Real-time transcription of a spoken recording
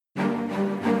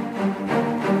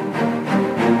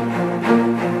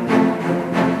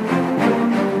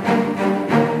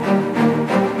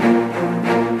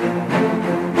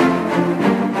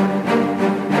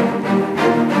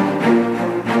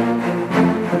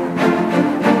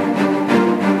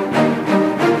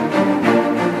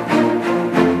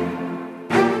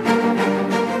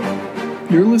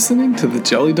listening to the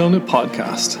Jelly Donut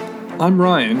Podcast. I'm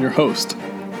Ryan, your host.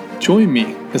 Join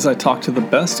me as I talk to the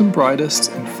best and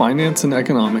brightest in finance and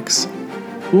economics.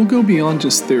 We'll go beyond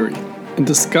just theory and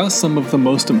discuss some of the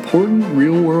most important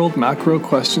real-world macro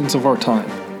questions of our time.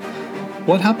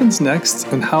 What happens next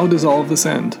and how does all of this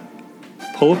end?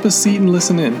 Pull up a seat and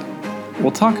listen in.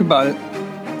 We'll talk about it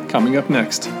coming up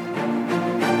next.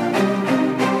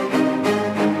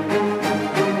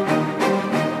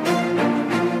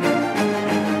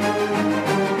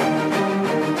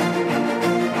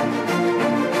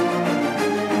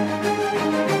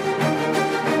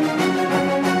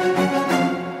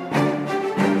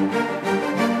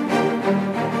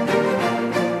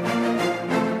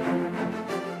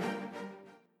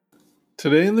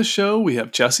 Today in the show, we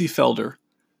have Jesse Felder.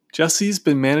 Jesse's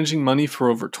been managing money for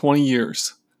over 20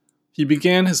 years. He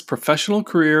began his professional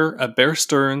career at Bear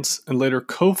Stearns and later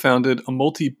co-founded a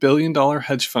multi-billion-dollar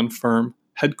hedge fund firm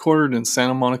headquartered in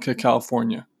Santa Monica,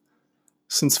 California.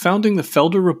 Since founding the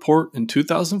Felder Report in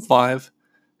 2005,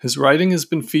 his writing has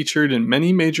been featured in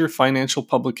many major financial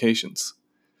publications.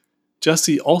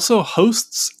 Jesse also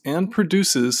hosts and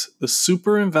produces the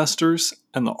Super Investors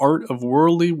and the Art of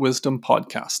Worldly Wisdom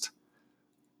podcast.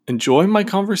 Enjoy my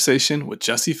conversation with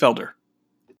Jesse Felder.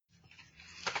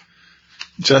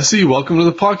 Jesse, welcome to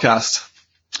the podcast.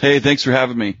 Hey, thanks for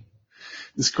having me.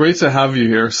 It's great to have you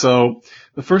here. So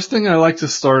the first thing I like to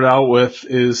start out with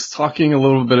is talking a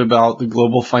little bit about the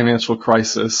global financial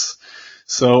crisis.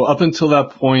 So up until that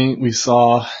point, we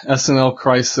saw S&L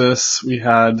crisis, we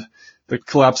had the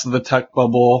collapse of the tech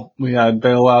bubble, we had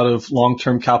bailout of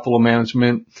long-term capital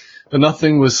management, but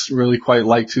nothing was really quite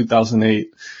like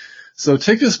 2008. So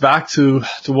take us back to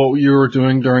what you were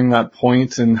doing during that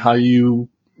point and how you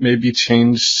maybe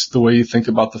changed the way you think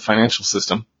about the financial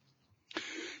system.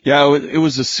 Yeah, it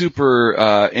was a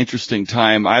super interesting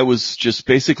time. I was just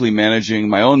basically managing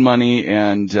my own money,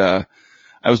 and I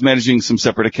was managing some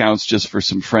separate accounts just for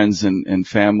some friends and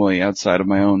family outside of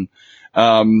my own.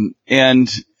 And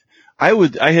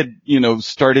I had,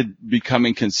 started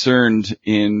becoming concerned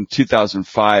in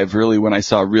 2005, really when I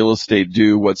saw real estate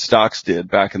do what stocks did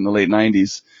back in the late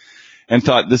 90s, and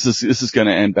thought this is going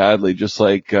to end badly, just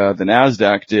like the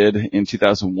NASDAQ did in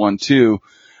 2001 too.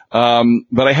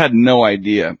 But I had no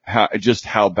idea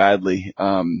how badly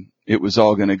it was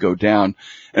all going to go down.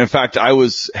 And in fact, I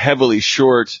was heavily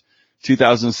short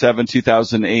 2007,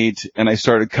 2008, and I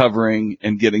started covering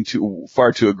and getting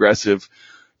far too aggressive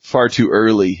far too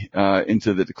early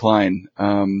into the decline.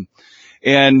 For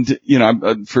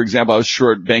example, I was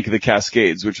short Bank of the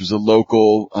Cascades, which was a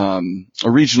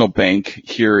regional bank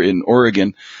here in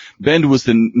Oregon. Bend was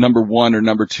the number one or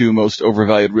number two most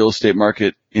overvalued real estate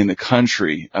market in the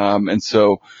country. And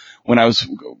so when I was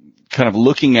kind of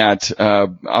looking at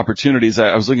opportunities,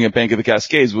 I was looking at Bank of the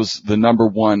Cascades was the number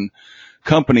one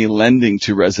company lending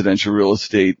to residential real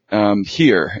estate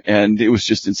here. And it was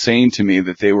just insane to me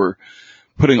that they were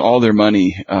putting all their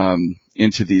money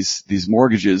into these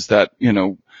mortgages that,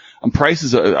 on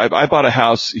prices. I bought a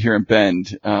house here in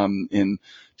Bend in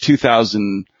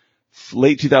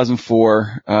late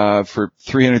 2004 for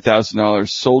 $300,000,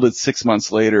 sold it 6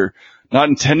 months later, not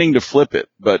intending to flip it,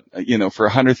 but for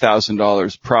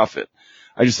 $100,000 profit.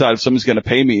 I just thought if someone's going to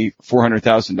pay me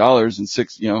 $400,000 in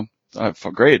I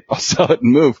felt great, I'll sell it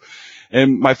and move.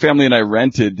 And my family and I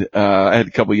rented, I had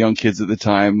a couple young kids at the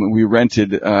time, and we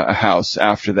rented a house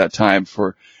after that time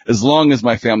for as long as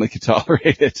my family could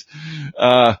tolerate it.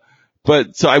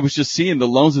 But so I was just seeing the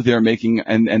loans that they were making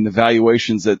and the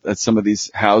valuations at some of these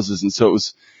houses. And so it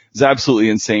was absolutely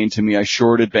insane to me. I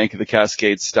shorted Bank of the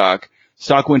Cascades stock.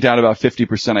 Stock went down about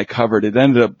 50%. I covered. It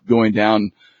ended up going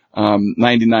down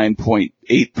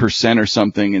 99.8% or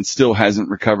something, and still hasn't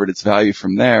recovered its value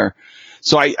from there.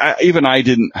 So I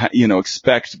didn't,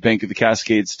 expect Bank of the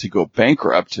Cascades to go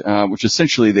bankrupt, which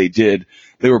essentially they did.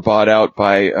 They were bought out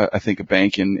by, I think, a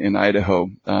bank in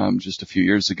Idaho, just a few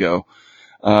years ago.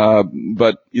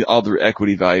 But all their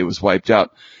equity value was wiped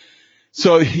out.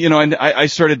 So, and I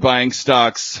started buying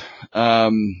stocks. There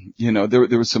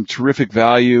was some terrific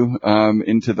value,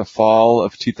 into the fall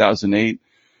of 2008.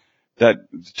 That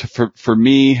for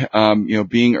me,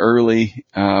 being early,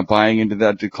 buying into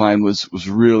that decline was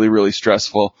really, really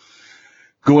stressful.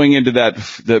 Going into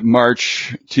the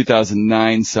March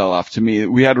 2009 sell-off, to me,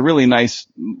 we had a really nice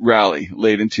rally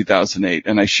late in 2008,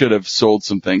 and I should have sold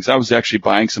some things. I was actually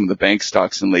buying some of the bank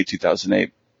stocks in late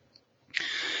 2008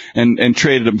 and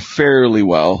traded them fairly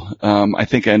well. I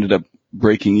think I ended up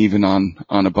breaking even on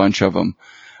a bunch of them.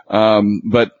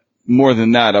 But more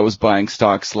than that, I was buying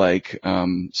stocks like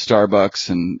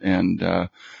Starbucks and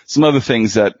some other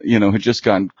things that, had just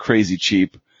gone crazy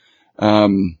cheap.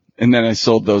 And then I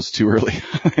sold those too early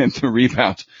and the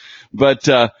rebound. But,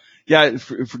 yeah,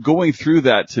 for going through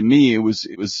that, to me, it was,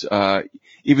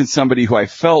 even somebody who I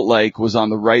felt like was on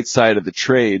the right side of the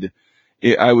trade.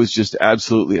 I was just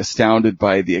absolutely astounded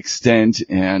by the extent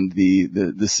and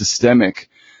the systemic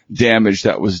damage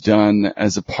that was done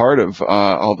as a part of,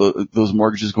 all those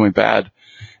mortgages going bad.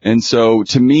 And so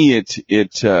to me,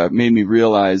 it made me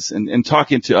realize, and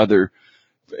talking to other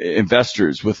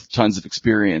investors with tons of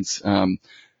experience,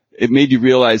 it made you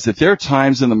realize that there are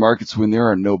times in the markets when there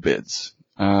are no bids.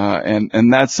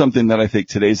 And that's something that I think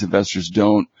today's investors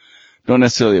don't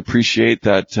necessarily appreciate,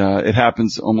 that, it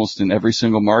happens almost in every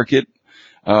single market.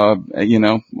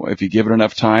 If you give it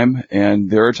enough time, and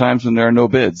there are times when there are no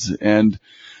bids. And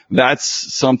that's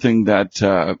something that,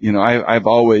 I've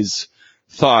always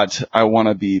thought I want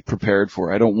to be prepared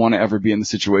for. I don't want to ever be in the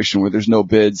situation where there's no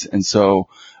bids. And so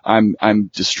I'm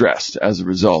distressed as a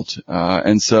result.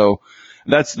 And so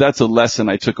that's a lesson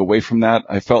I took away from that.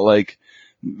 I felt like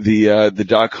the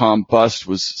dot-com bust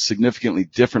was significantly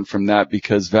different from that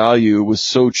because value was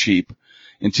so cheap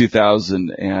in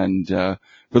 2000. And,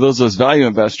 for those of us value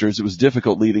investors, it was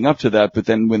difficult leading up to that. But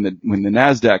then when the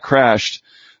NASDAQ crashed,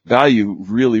 value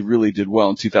really, really did well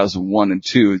in 2001 and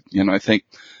 2. I think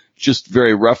just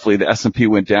very roughly the S&P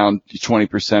went down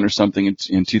 20% or something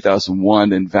in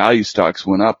 2001, and value stocks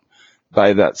went up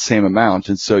by that same amount.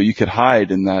 And so you could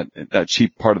hide in that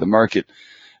cheap part of the market.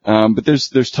 But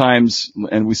there's times,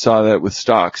 and we saw that with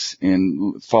stocks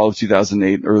in fall of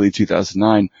 2008, early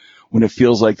 2009, when it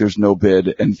feels like there's no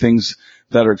bid, and things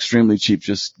that are extremely cheap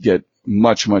just get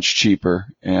much, much cheaper.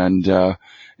 And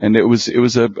it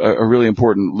was a really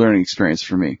important learning experience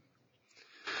for me.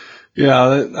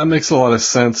 Yeah, that makes a lot of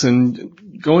sense.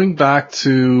 And going back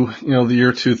to, the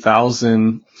year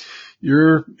 2000,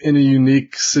 you're in a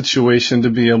unique situation to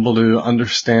be able to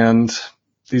understand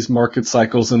these market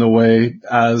cycles in a way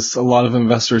as a lot of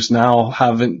investors now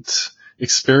haven't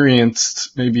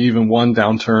experienced maybe even one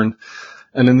downturn.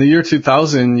 And in the year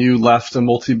 2000, you left a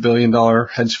multi-billion-dollar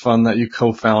hedge fund that you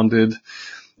co-founded,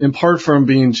 in part from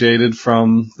being jaded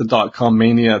from the dot-com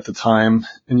mania at the time,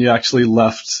 and you actually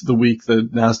left the week the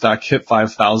NASDAQ hit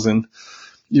 5,000.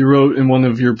 You wrote in one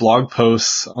of your blog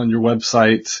posts on your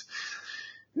website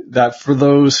that for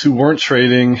those who weren't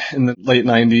trading in the late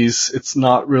 90s, it's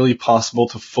not really possible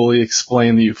to fully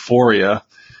explain the euphoria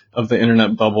of the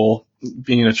internet bubble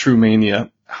being a true mania.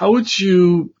 How would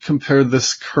you compare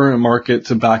this current market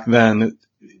to back then?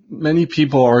 Many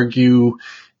people argue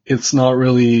it's not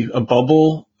really a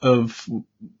bubble of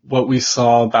what we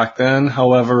saw back then.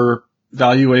 However,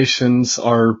 valuations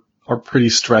are pretty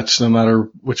stretched no matter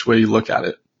which way you look at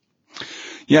it.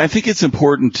 Yeah, I think it's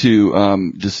important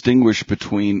to distinguish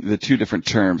between the two different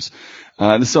terms.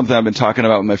 This is something I've been talking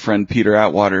about with my friend Peter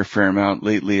Atwater a fair amount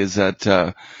lately, is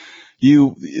that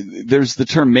there's the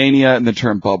term mania and the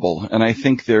term bubble, and I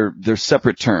think they're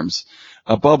separate terms.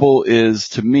 A bubble is,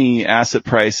 to me, asset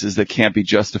prices that can't be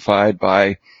justified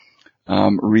by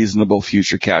reasonable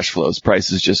future cash flows.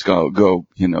 Prices just go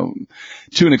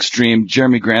to an extreme.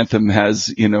 Jeremy Grantham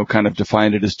has, kind of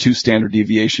defined it as 2 standard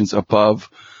deviations above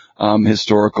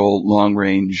historical long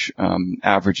range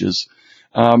averages.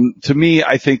 To me,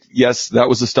 I think, yes, that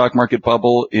was a stock market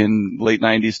bubble in late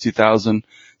 90s, 2000.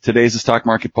 Today's a stock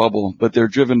market bubble, but they're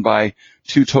driven by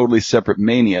 2 totally separate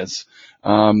manias.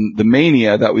 The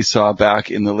mania that we saw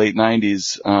back in the late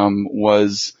 90s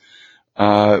was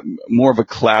more of a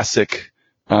classic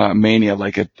mania,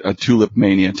 like a tulip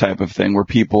mania type of thing, where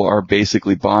people are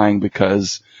basically buying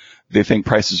because they think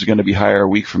prices are going to be higher a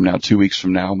week from now, 2 weeks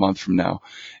from now, a month from now.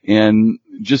 And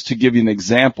just to give you an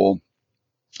example,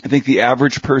 I think the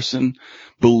average person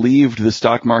believed the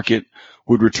stock market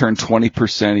would return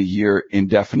 20% a year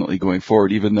indefinitely going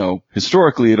forward, even though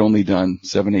historically it only done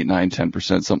 7, 8, 9,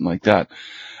 10%, something like that.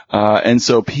 And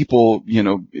so people,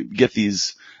 get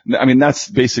these, that's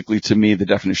basically, to me, the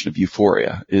definition of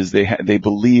euphoria, is they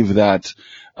believe that,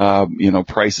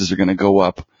 prices are going to go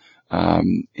up,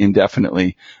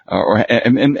 indefinitely,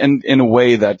 and in a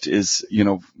way that is,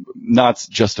 not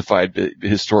justified by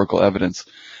historical evidence.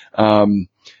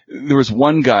 There was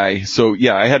one guy, so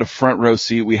yeah, I had a front row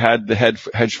seat. We had the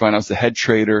hedge fund. I was the head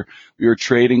trader. We were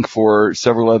trading for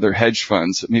several other hedge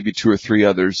funds, maybe 2 or 3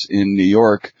 others in New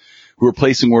York, who were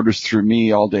placing orders through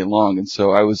me all day long. And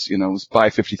so I was, was buy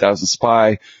 50,000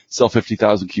 SPY, sell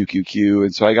 50,000 QQQ.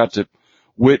 And so I got to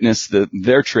witness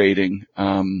their trading,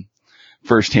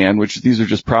 firsthand, which these are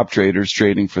just prop traders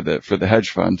trading for the hedge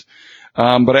fund.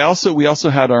 But we also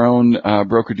had our own,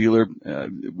 broker dealer,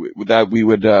 that we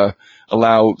would,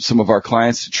 allow some of our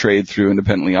clients to trade through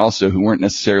independently also, who weren't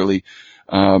necessarily,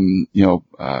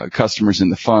 customers in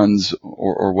the funds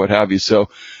or what have you. So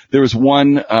there was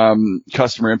one,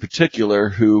 customer in particular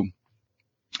who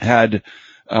had,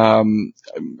 earned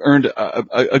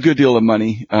a good deal of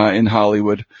money, in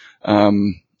Hollywood.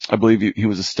 I believe he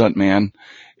was a stunt man.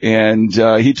 And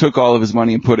he took all of his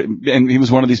money and put it, and he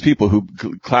was one of these people who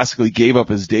classically gave up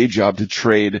his day job to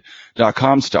trade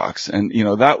 .com stocks. And,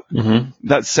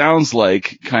 that sounds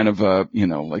like kind of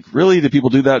like, really, do people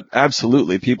do that?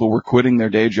 Absolutely. People were quitting their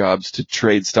day jobs to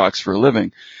trade stocks for a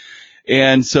living.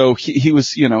 And so he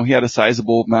was, he had a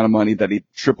sizable amount of money that he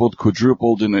tripled,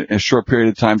 quadrupled in a short period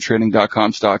of time trading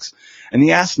 .com stocks. And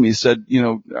he asked me, he said,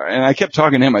 and I kept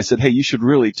talking to him. I said, hey, you should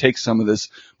really take some of this,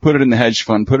 put it in the hedge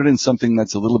fund, put it in something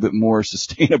that's a little bit more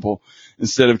sustainable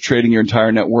instead of trading your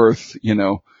entire net worth,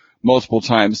 multiple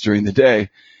times during the day.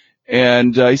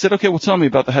 And he said, okay, well, tell me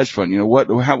about the hedge fund. What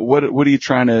are you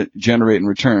trying to generate in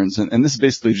returns? And this is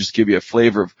basically just give you a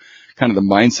flavor of kind of the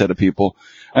mindset of people.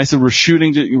 I said, we're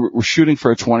shooting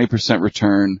for a 20%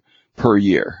 return per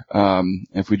year.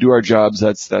 If we do our jobs,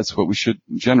 that's what we should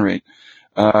generate.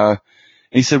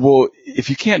 And he said, well, if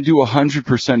you can't do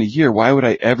 100% a year, why would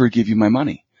I ever give you my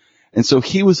money? And so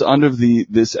he was under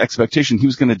this expectation he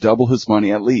was going to double his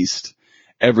money at least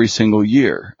every single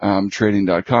year, trading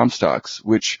 .com stocks,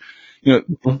 which, and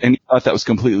he thought that was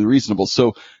completely reasonable.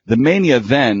 So the mania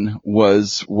then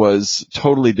was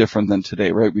totally different than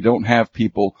today, right? We don't have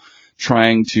people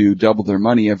trying to double their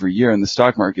money every year in the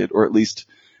stock market, or at least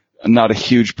not a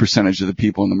huge percentage of the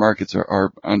people in the markets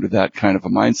are under that kind of a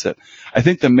mindset. I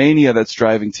think the mania that's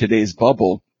driving today's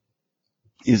bubble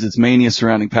is its mania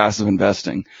surrounding passive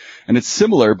investing. And it's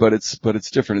similar, but it's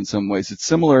different in some ways. It's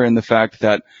similar in the fact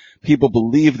that people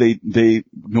believe they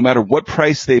no matter what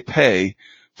price they pay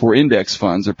for index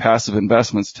funds or passive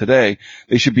investments today,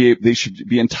 they should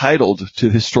be entitled to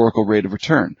the historical rate of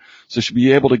return. So they should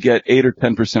be able to get 8 or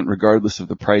 10% regardless of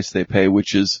the price they pay,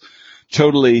 which is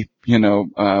totally,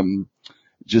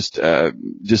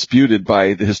 disputed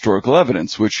by the historical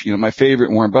evidence, which, my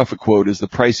favorite Warren Buffett quote is the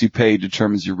price you pay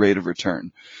determines your rate of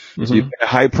return. Mm-hmm. So you pay a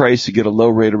high price, you get a low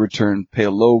rate of return, pay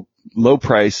a low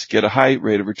price, get a high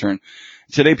rate of return.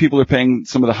 Today people are paying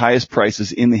some of the highest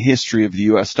prices in the history of the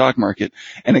U.S. stock market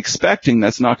and expecting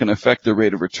that's not going to affect their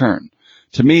rate of return.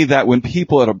 To me, that when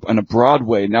people in a broad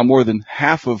way, now more than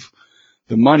half of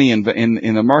the money in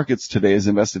the markets today is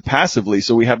invested passively.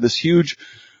 So we have this huge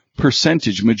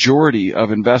majority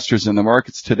of investors in the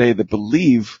markets today that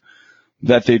believe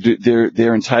that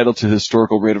they're entitled to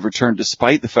historical rate of return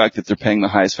despite the fact that they're paying the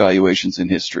highest valuations in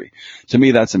history. To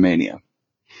me, that's a mania.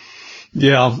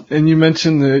 Yeah. And you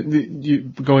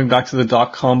mentioned going back to the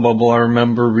 .com bubble. I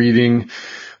remember reading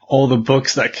all the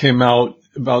books that came out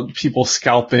about people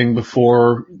scalping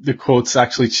before the quotes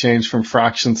actually changed from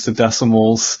fractions to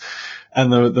decimals.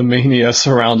 And the mania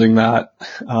surrounding that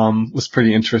was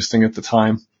pretty interesting at the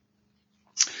time.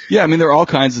 Yeah, I mean, there are all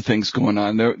kinds of things going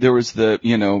on. There was the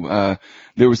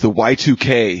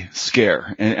Y2K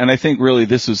scare. And I think really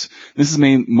this is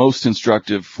most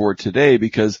instructive for today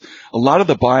because a lot of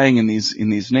the buying in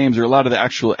these names or a lot of the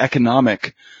actual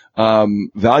economic,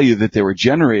 value that they were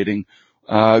generating,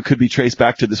 could be traced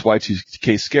back to this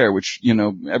Y2K scare, which, a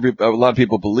lot of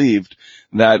people believed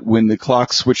that when the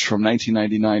clock switched from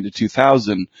 1999 to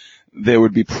 2000, there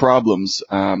would be problems,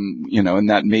 and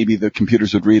that maybe the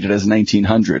computers would read it as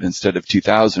 1900 instead of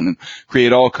 2000 and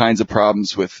create all kinds of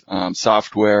problems with,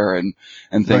 software and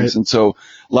things. Right. And so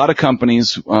a lot of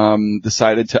companies,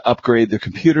 decided to upgrade their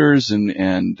computers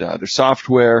and their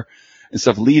software and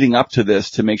stuff leading up to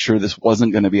this to make sure this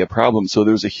wasn't going to be a problem. So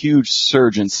there was a huge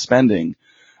surge in spending,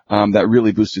 that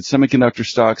really boosted semiconductor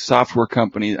stocks, software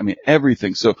companies,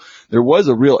 everything. So there was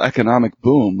a real economic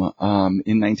boom,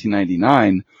 in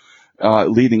 1999.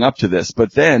 Leading up to this,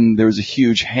 but then there was a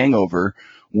huge hangover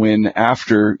when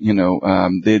after,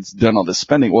 they'd done all this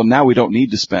spending. Well, now we don't need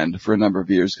to spend for a number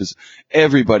of years because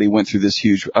everybody went through this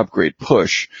huge upgrade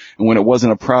push. And when it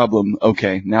wasn't a problem,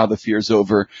 okay, now the fear's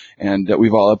over and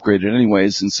we've all upgraded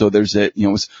anyways. And so there's it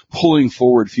was pulling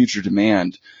forward future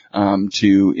demand,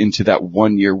 into that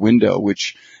 1 year window,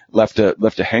 which left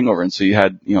a hangover. And so you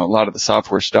had, a lot of the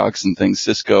software stocks and things,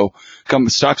 Cisco,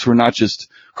 stocks were not just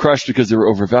crushed because they were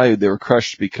overvalued. They were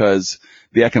crushed because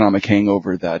the economic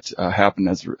hangover that happened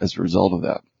as a result of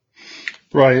that.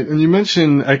 Right. And you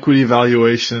mentioned equity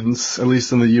valuations, at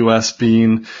least in the U.S.,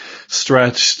 being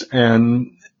stretched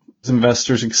and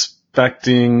investors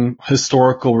expecting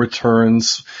historical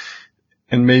returns.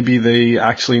 And maybe they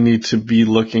actually need to be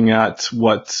looking at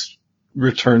what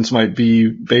returns might be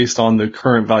based on the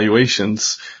current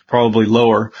valuations, probably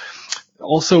lower.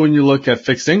 Also, when you look at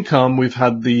fixed income, we've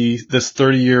had this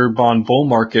 30-year bond bull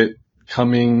market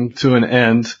coming to an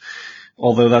end,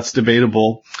 although that's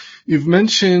debatable. You've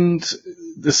mentioned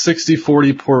the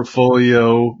 60-40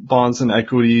 portfolio, bonds and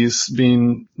equities,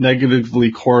 being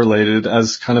negatively correlated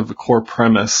as kind of a core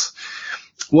premise.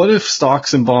 What if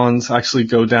stocks and bonds actually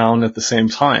go down at the same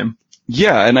time?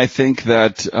 Yeah, and I think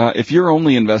that if you're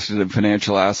only invested in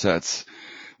financial assets,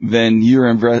 then you're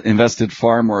invested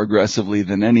far more aggressively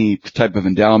than any type of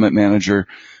endowment manager,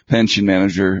 pension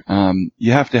manager.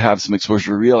 You have to have some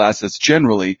exposure to real assets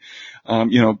generally.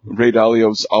 Ray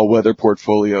Dalio's all-weather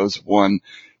portfolio is one.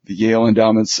 The Yale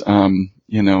Endowment's,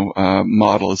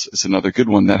 model is another good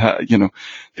one that,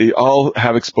 they all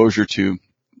have exposure to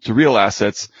real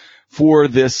assets for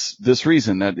this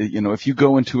reason that, if you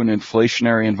go into an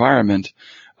inflationary environment,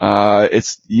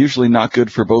 it's usually not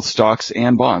good for both stocks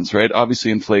and bonds, right?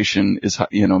 Obviously inflation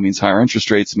means higher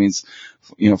interest rates, means,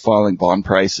 falling bond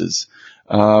prices,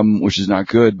 which is not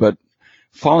good, but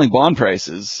falling bond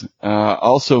prices,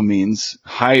 also means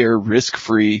higher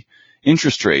risk-free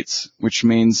interest rates, which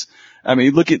means,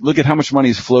 look at how much money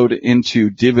has flowed into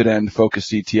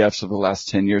dividend-focused ETFs over the last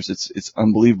 10 years. It's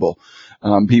unbelievable.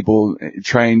 People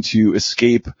trying to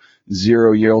escape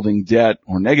zero yielding debt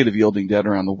or negative yielding debt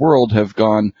around the world have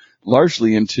gone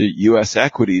largely into U.S.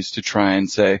 equities to try and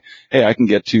say, hey, I can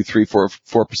get 2, 3,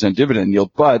 4% dividend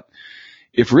yield. But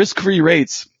if risk-free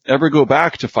rates ever go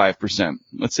back to 5%,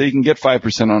 let's say you can get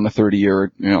 5% on a 30-year,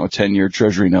 a 10-year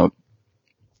treasury note,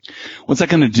 what's that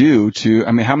going to do to,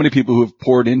 how many people who have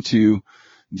poured into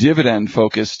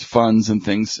dividend-focused funds and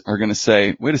things are going to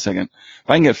say, wait a second, if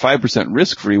I can get 5%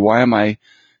 risk-free, why am I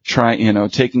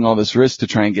taking all this risk to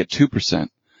try and get 2%?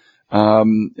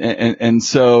 And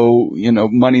so,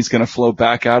 money's going to flow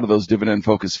back out of those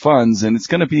dividend-focused funds, and it's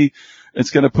going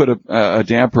to put a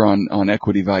damper on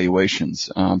equity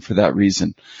valuations, for that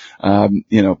reason.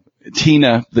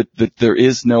 TINA, that there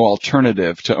is no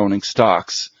alternative to owning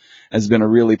stocks, has been a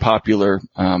really popular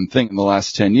thing in the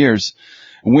last 10 years.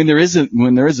 And when there is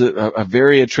a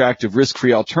very attractive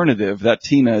risk-free alternative, that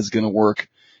TINA is going to work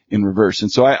in reverse. And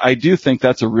so I do think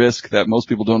that's a risk that most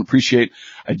people don't appreciate.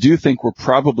 I do think we're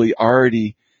probably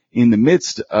already in the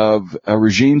midst of a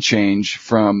regime change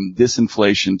from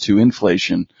disinflation to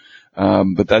inflation.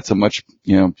 But that's a much,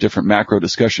 different macro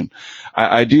discussion.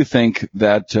 I do think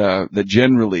that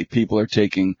generally people are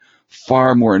taking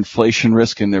far more inflation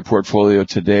risk in their portfolio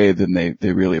today than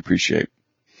they really appreciate.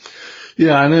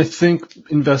 Yeah, and I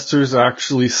think investors are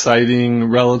actually citing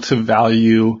relative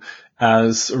value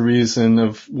as a reason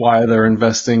of why they're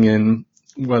investing in,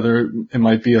 whether it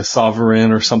might be a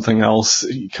sovereign or something else,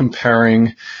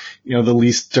 comparing, the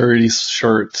least dirty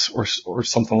shirt or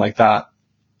something like that.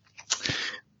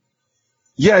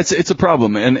 Yeah, it's a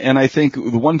problem. And I think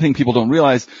the one thing people don't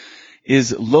realize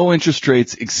is low interest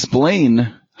rates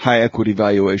explain high equity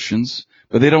valuations,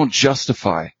 but they don't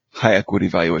justify high equity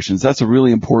valuations. That's a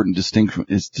really important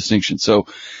distinction. So,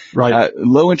 right.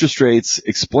 Low interest rates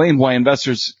explain why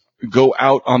investors go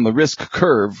out on the risk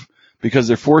curve because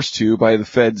they're forced to by the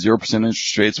Fed, 0%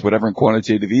 interest rates, whatever, in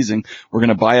quantitative easing. We're going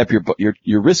to buy up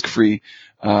your risk-free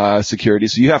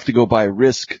securities. So you have to go buy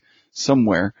risk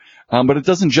somewhere. But it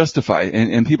doesn't justify,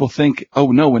 and people think,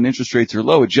 oh no, when interest rates are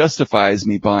low, it justifies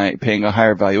me paying a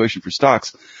higher valuation for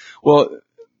stocks. Well,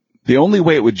 the only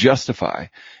way it would justify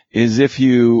is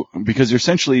because you're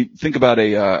essentially, think about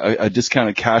a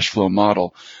discounted cash flow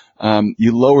model.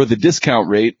 You lower the discount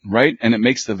rate, right? And it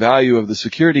makes the value of the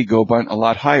security go a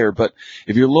lot higher. But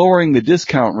if you're lowering the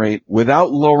discount rate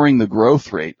without lowering the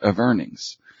growth rate of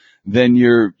earnings, then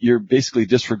you're basically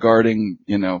disregarding,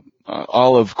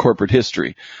 all of corporate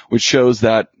history, which shows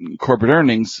that corporate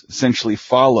earnings essentially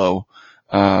follow,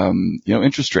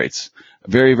 interest rates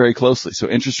very, very closely. So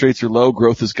interest rates are low,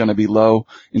 growth is going to be low.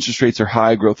 Interest rates are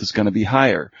high, growth is going to be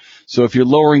higher. So if you're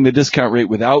lowering the discount rate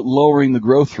without lowering the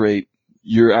growth rate,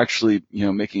 you're actually,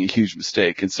 making a huge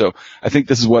mistake. And so I think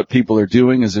this is what people are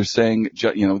doing is they're saying,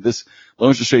 this low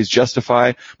interest rates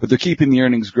justify, but they're keeping the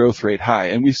earnings growth rate high.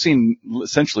 And we've seen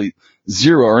essentially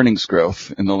zero earnings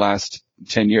growth in the last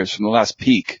 10 years from the last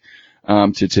peak,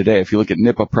 to today. If you look at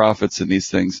NIPA profits and these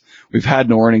things, we've had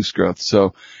no earnings growth.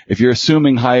 So if you're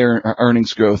assuming higher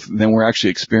earnings growth than we're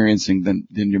actually experiencing, then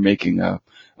you're making a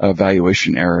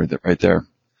valuation error right there.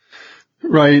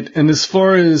 Right. And as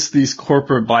far as these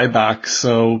corporate buybacks,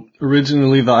 so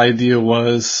originally the idea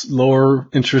was lower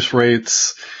interest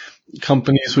rates,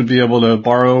 companies would be able to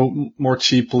borrow more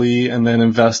cheaply and then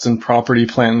invest in property,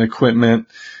 plant, and equipment.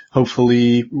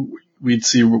 Hopefully we'd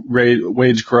see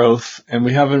wage growth, and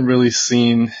we haven't really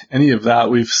seen any of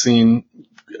that. We've seen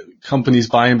companies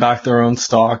buying back their own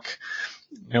stock,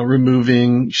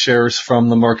 removing shares from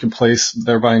the marketplace,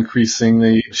 thereby increasing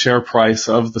the share price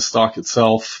of the stock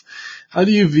itself. How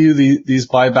do you view these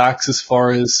buybacks as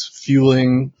far as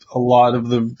fueling a lot of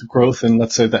the growth in,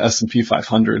 let's say, the S&P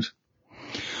 500?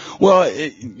 Well,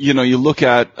 you look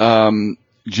at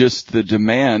just the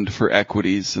demand for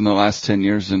equities in the last 10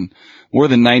 years, and more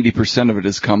than 90% of it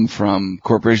has come from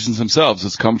corporations themselves.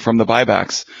 It's come from the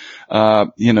buybacks.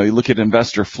 You look at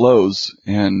investor flows,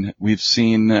 and we've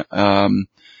seen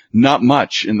not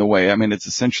much in the way. I mean, it's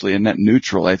essentially a net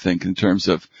neutral, I think, in terms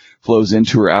of flows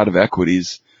into or out of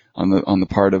equities on the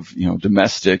part of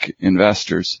domestic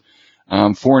investors.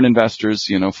 Foreign investors,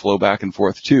 flow back and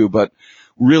forth too, but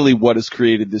really what has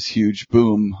created this huge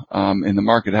boom in the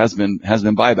market has been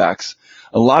buybacks.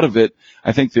 A lot of it,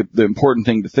 I think the important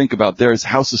thing to think about there is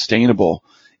how sustainable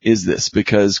is this,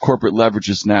 because corporate leverage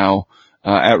is now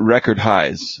at record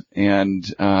highs, and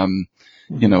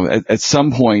at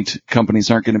some point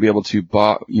companies aren't going to be able to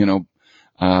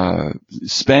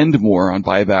spend more on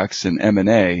buybacks and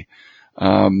M&A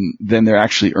than they're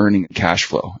actually earning cash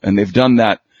flow. And they've done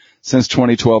that since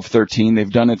 2012-13.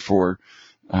 They've done it for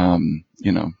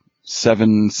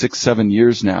 7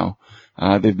 years now.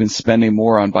 They've been spending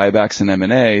more on buybacks and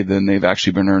M&A than they've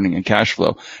actually been earning in cash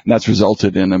flow. And that's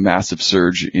resulted in a massive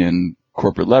surge in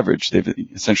corporate leverage. They've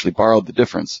essentially borrowed the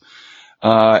difference.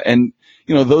 And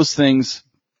those things,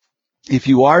 if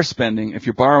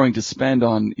you're borrowing to spend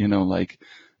on, like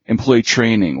employee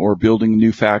training or building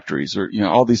new factories or,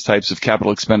 all these types of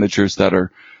capital expenditures that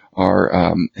are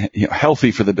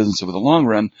healthy for the business over the long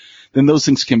run, then those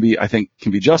things can be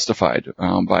justified,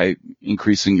 by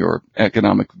increasing your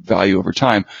economic value over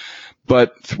time.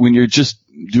 But when you're just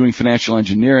doing financial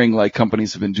engineering like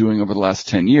companies have been doing over the last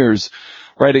 10 years,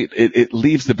 right, it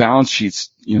leaves the balance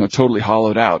sheets, totally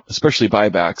hollowed out, especially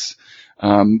buybacks.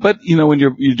 But when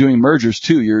you're doing mergers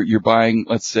too, you're buying,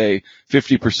 let's say,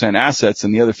 50% assets,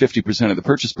 and the other 50% of the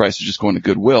purchase price is just going to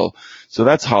goodwill. So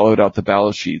that's hollowed out the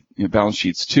balance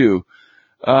sheets too.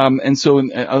 And so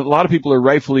a lot of people are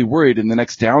rightfully worried in the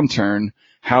next downturn,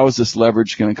 how is this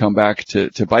leverage going to come back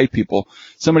to bite people?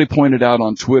 Somebody pointed out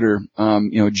on Twitter,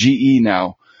 GE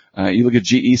now, you look at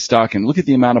GE stock and look at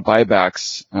the amount of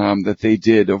buybacks, that they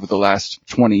did over the last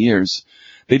 20 years.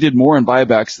 They did more in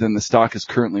buybacks than the stock is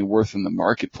currently worth in the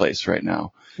marketplace right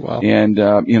now. Wow. And,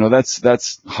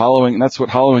 that's hollowing, that's what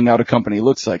hollowing out a company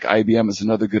looks like. IBM is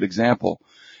another good example.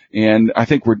 And I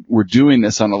think we're doing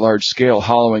this on a large scale,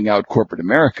 hollowing out corporate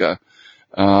America,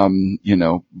 and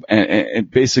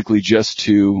basically just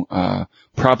to,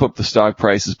 prop up the stock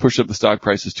prices, push up the stock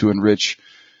prices to enrich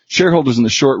shareholders in the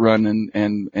short run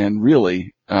and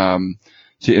really, to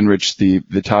enrich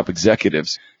the top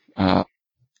executives.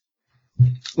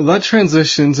 Well, that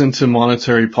transitions into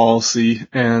monetary policy,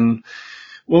 and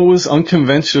what was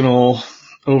unconventional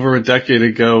over a decade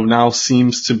ago now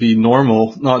seems to be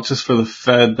normal, not just for the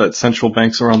Fed, but central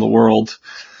banks around the world.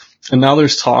 And now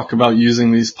there's talk about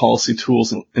using these policy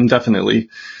tools indefinitely.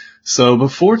 So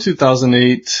before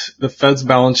 2008, the Fed's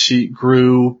balance sheet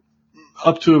grew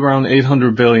up to around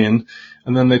 800 billion,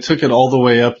 and then they took it all the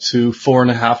way up to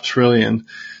 4.5 trillion.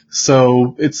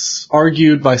 So it's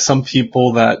argued by some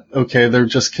people that, okay, they're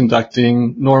just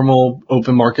conducting normal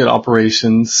open market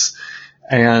operations.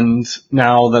 And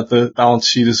now that the balance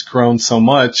sheet has grown so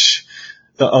much,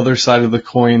 the other side of the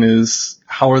coin is,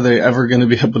 how are they ever going to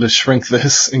be able to shrink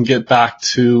this and get back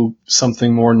to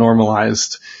something more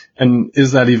normalized? And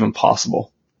is that even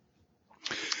possible?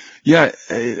 Yeah,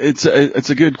 it's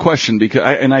a good question, because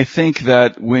I think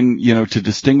that when, to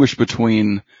distinguish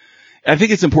between, I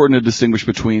think it's important to distinguish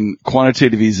between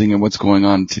quantitative easing and what's going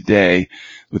on today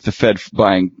with the Fed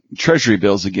buying treasury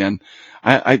bills again.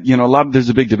 There's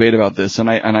a big debate about this, and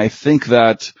I think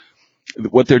that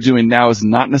what they're doing now is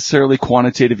not necessarily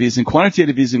quantitative easing.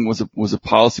 Quantitative easing was a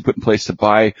policy put in place to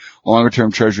buy longer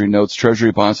term treasury notes,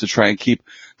 treasury bonds, to try and keep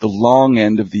the long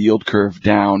end of the yield curve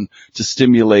down, to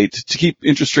keep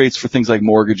interest rates for things like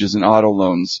mortgages and auto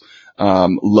loans,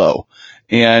 low.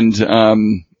 And,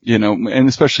 and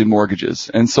especially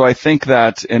mortgages. And so I think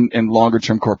that, and longer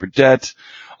term corporate debt,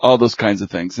 all those kinds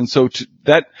of things. And so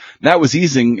that was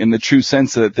easing in the true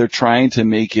sense that they're trying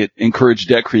to encourage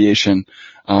debt creation,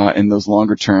 in those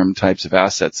longer term types of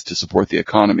assets to support the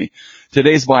economy.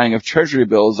 Today's buying of treasury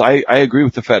bills, I agree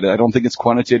with the Fed. I don't think it's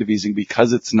quantitative easing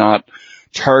because it's not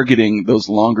targeting those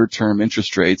longer term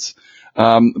interest rates.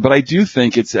 But I do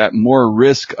think it's at more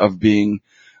risk of being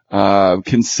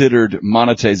considered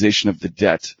monetization of the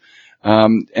debt.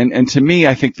 And to me,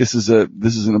 I think this is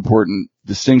an important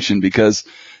distinction, because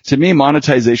to me,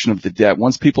 monetization of the debt,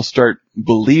 once people start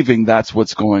believing that's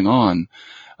what's going on,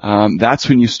 that's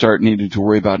when you start needing to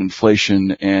worry about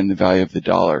inflation and the value of the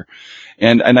dollar.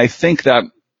 And I think that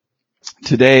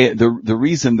today, the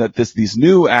reason that these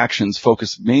new actions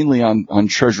focus mainly on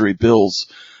treasury bills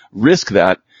risk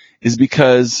that is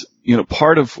because,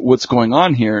 part of what's going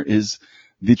on here is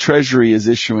the treasury is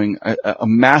issuing a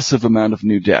massive amount of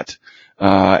new debt.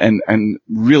 And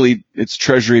really it's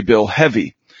treasury bill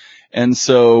heavy. And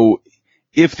so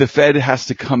if the Fed has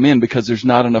to come in because there's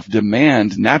not enough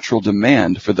demand, natural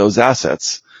demand for those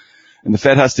assets, and the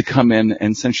Fed has to come in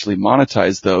and essentially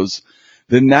monetize those,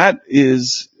 then that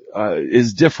is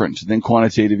different than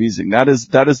quantitative easing. That is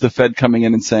the Fed coming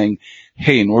in and saying,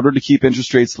 hey, in order to keep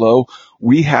interest rates low,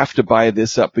 we have to buy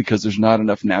this up because there's not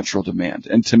enough natural demand.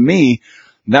 And to me,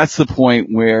 that's the point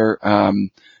where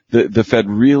the Fed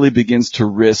really begins to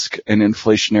risk an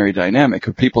inflationary dynamic,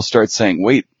 where people start saying,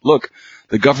 wait, look,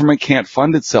 the government can't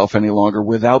fund itself any longer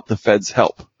without the Fed's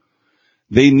help.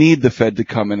 They need the Fed to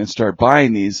come in and start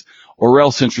buying these, or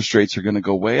else interest rates are going to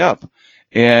go way up.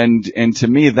 And to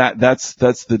me, that's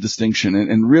the distinction.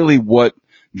 And really what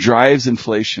drives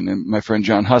inflation, and my friend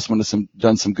John Hussman has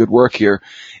done some good work here,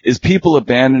 is people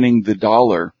abandoning the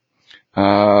dollar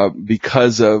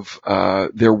because of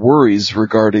their worries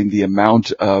regarding the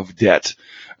amount of debt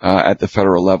at the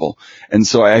federal level. And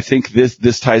so I think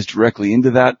this ties directly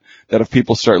into that if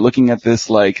people start looking at this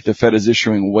like the Fed is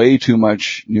issuing way too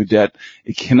much new debt,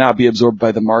 it cannot be absorbed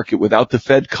by the market without the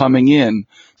Fed coming in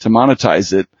to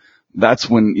monetize it. That's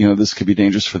when, this could be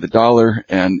dangerous for the dollar,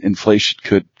 and inflation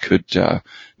could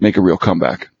make a real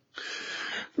comeback.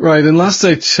 Right. And last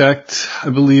I checked, I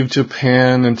believe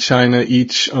Japan and China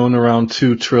each own around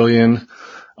 2 trillion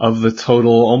of the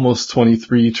total, almost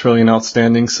 23 trillion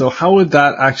outstanding. So how would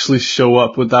that actually show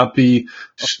up? Would that be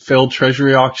failed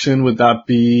treasury auction?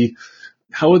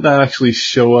 How would that actually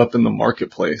show up in the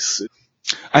marketplace?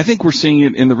 I think we're seeing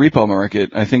it in the repo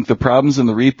market. I think the problems in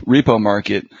the repo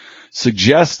market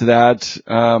suggest that,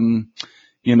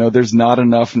 there's not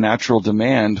enough natural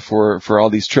demand for all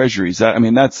these treasuries.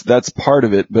 That's part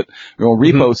of it. But,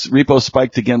 repo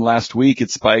spiked again last week.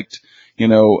 It spiked,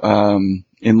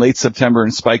 in late September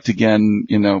and spiked again,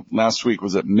 last week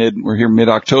was we're here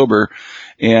mid-October,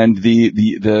 and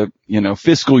the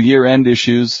fiscal year end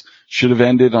issues should have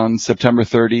ended on September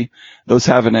 30. Those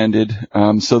haven't ended.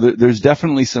 So there's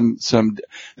definitely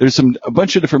a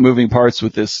bunch of different moving parts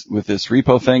with this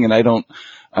repo thing. And I don't,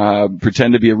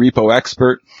 pretend to be a repo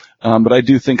expert. But I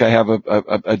do think I have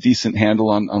a decent handle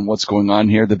on what's going on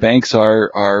here. The banks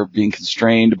are being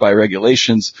constrained by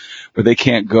regulations where they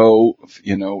can't go,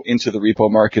 into the repo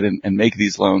market and make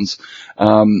these loans.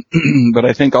 But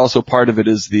I think also part of it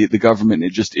is the government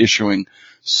is just issuing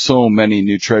so many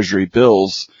new treasury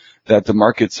bills that the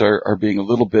markets are being a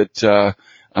little bit,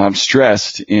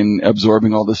 stressed in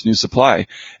absorbing all this new supply.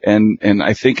 And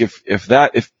I think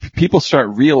if people start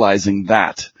realizing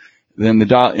that, then the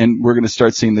dollar, and we're going to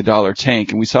start seeing the dollar tank.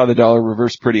 And we saw the dollar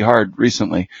reverse pretty hard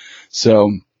recently.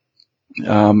 So,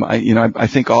 I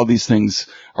think all these things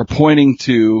are pointing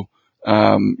to,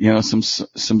 some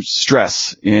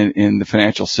stress in the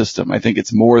financial system. I think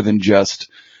it's more than just,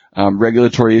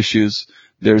 regulatory issues.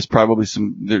 There's probably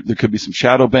there could be some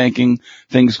shadow banking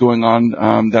things going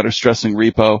on, that are stressing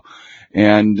repo.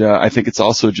 And, I think it's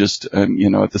also just, at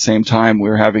the same time,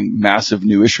 we're having massive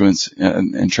new issuance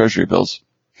in treasury bills.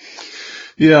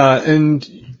 Yeah.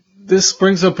 And this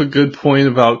brings up a good point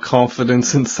about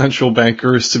confidence in central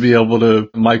bankers to be able to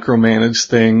micromanage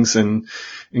things and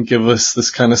give us this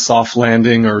kind of soft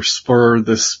landing or spur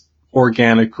this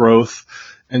organic growth.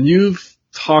 And you've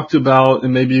talked about,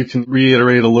 and maybe you can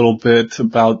reiterate a little bit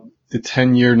about the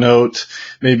 10-year note,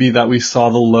 maybe that we saw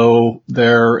the low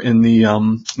there in the,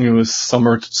 it was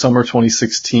summer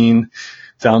 2016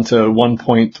 down to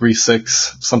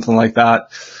 1.36, something like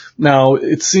that. Now,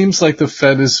 it seems like the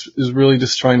Fed is really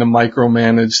just trying to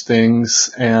micromanage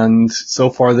things, and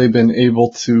so far they've been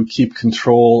able to keep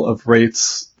control of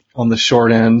rates on the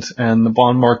short end, and the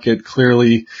bond market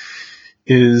clearly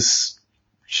is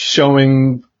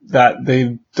showing that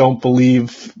they don't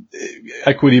believe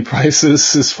equity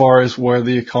prices as far as where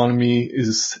the economy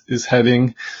is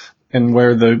heading and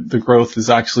where the growth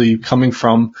is actually coming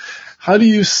from. How do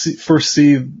you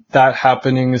foresee that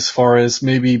happening as far as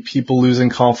maybe people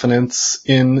losing confidence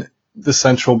in the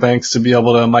central banks to be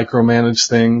able to micromanage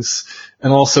things?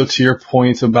 And also to your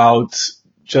point about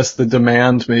just the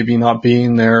demand maybe not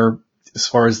being there as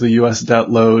far as the U.S. debt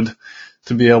load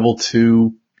to be able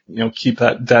to, keep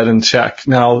that debt in check.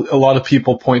 Now, a lot of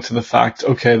people point to the fact,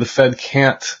 okay, the Fed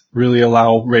can't really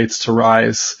allow rates to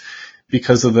rise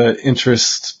because of the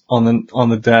interest on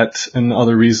the debt and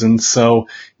other reasons. So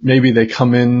maybe they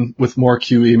come in with more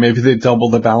QE, maybe they double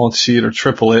the balance sheet or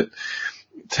triple it,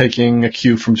 taking a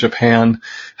cue from Japan.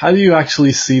 How do you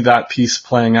actually see that piece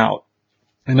playing out?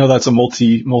 I know that's a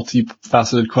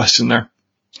multifaceted question there.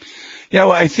 Yeah,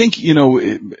 well, I think,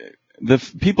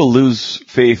 the people lose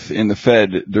faith in the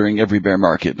Fed during every bear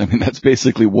market. I mean, that's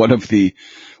basically one of the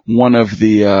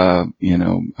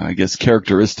I guess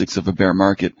characteristics of a bear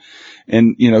market.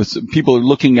 And, so people are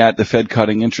looking at the Fed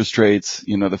cutting interest rates,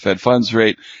 the Fed funds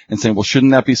rate, and saying, well,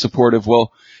 shouldn't that be supportive?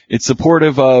 Well, it's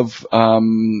supportive of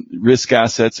risk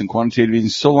assets and quantitative easing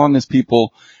so long as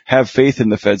people have faith in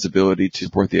the Fed's ability to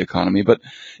support the economy. But,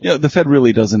 the Fed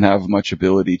really doesn't have much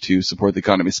ability to support the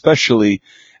economy, especially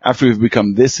after we've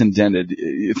become this indented.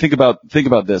 Think about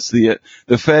this. The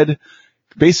Fed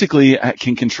basically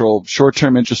can control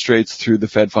short-term interest rates through the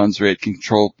Fed funds rate, can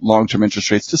control long-term interest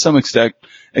rates to some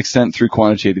extent through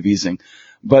quantitative easing.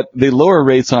 But they lower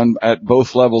rates at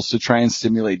both levels to try and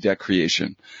stimulate debt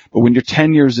creation. But when you're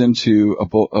 10 years into a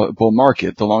bull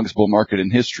market, the longest bull market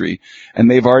in history, and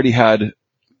they've already had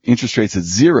interest rates at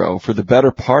zero for the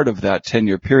better part of that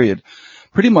 10-year period,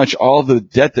 pretty much all the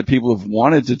debt that people have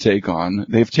wanted to take on,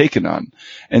 they've taken on.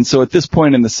 And so at this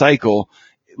point in the cycle,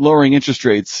 lowering interest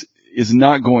rates is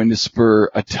not going to spur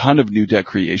a ton of new debt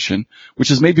creation, which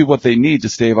is maybe what they need to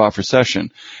stave off recession.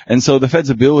 And so the Fed's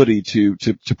ability to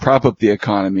prop up the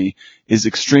economy is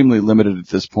extremely limited at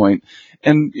this point.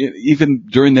 And even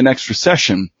during the next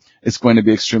recession, it's going to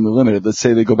be extremely limited. Let's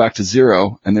say they go back to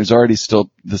zero and there's already still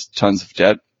this tons of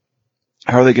debt.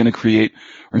 How are they going to create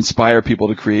or inspire people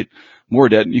to create more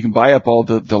debt? You can buy up all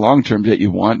the long-term debt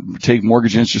you want, take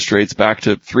mortgage interest rates back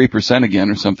to 3% again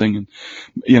or something. And,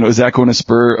 is that going to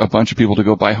spur a bunch of people to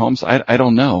go buy homes? I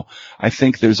don't know. I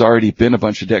think there's already been a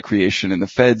bunch of debt creation, and the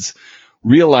Fed's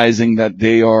realizing that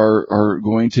they are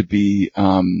going to be,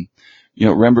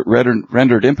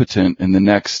 rendered impotent in the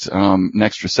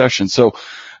next recession. So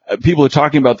people are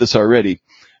talking about this already.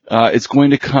 It's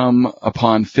going to come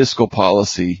upon fiscal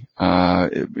policy,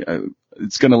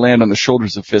 it's going to land on the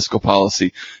shoulders of fiscal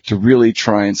policy to really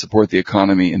try and support the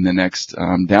economy in the next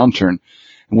downturn.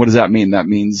 And what does that mean? That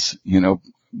means, $2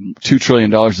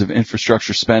 trillion of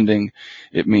infrastructure spending.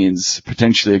 It means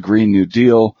potentially a Green New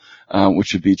Deal,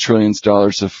 which would be trillions of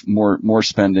dollars of more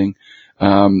spending.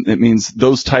 It means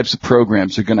those types of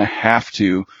programs are going to have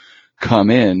to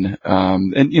come in.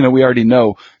 And we already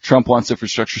know Trump wants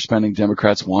infrastructure spending.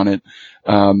 Democrats want it.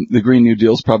 The Green New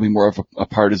Deal is probably more of a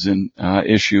partisan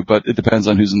issue, but it depends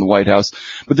on who's in the White House.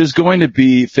 But there's going to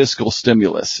be fiscal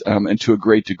stimulus, and to a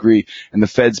great degree, and the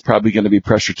Fed's probably going to be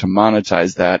pressured to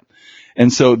monetize that.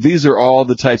 And so these are all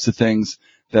the types of things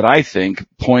that I think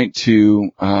point to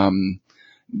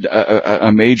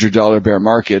a major dollar bear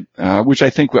market, which I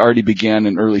think already began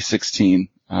in early 16.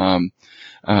 And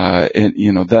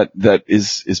that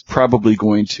is probably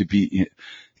going to be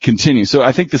continue. So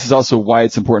I think this is also why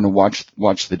it's important to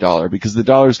watch the dollar, because the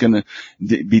dollar is going to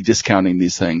be discounting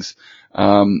these things.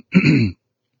 And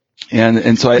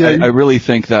so I really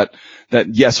think that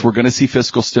yes, we're going to see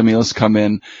fiscal stimulus come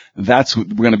in. That's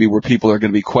going to be where people are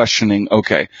going to be questioning,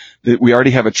 okay, we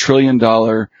already have $1 trillion,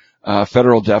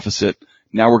 federal deficit.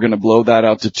 Now we're going to blow that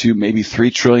out to maybe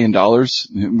 $3 trillion.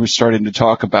 We're starting to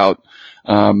talk about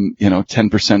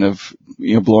 10% of,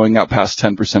 blowing out past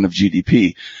 10% of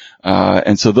GDP.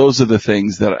 And so those are the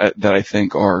things that I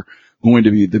think are going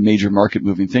to be the major market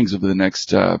moving things over the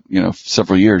next,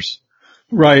 several years.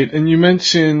 Right. And you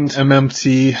mentioned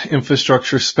MMT,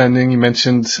 infrastructure spending. You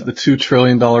mentioned the $2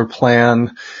 trillion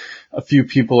plan. A few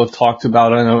people have talked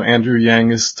about, I know Andrew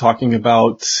Yang is talking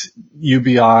about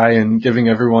UBI and giving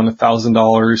everyone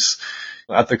 $1,000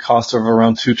 at the cost of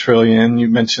around $2 trillion. You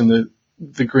mentioned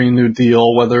the Green New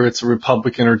Deal, whether it's a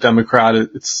Republican or Democrat,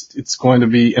 it's going to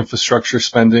be infrastructure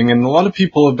spending. And a lot of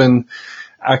people have been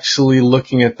actually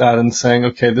looking at that and saying,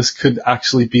 okay, this could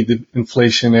actually be the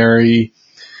inflationary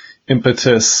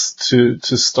impetus to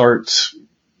start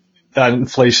that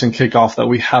inflation kickoff that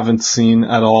we haven't seen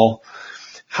at all.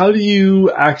 How do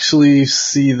you actually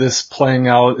see this playing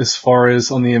out as far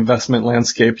as on the investment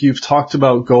landscape? You've talked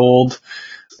about gold.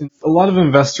 A lot of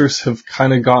investors have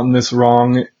kind of gotten this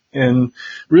wrong, and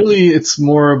really it's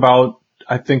more about,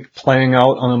 I think, playing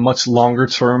out on a much longer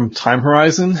term time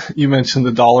horizon. You mentioned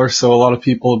the dollar, so a lot of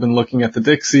people have been looking at the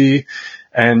Dixie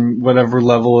and whatever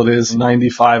level it is,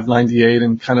 95, 98,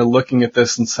 and kind of looking at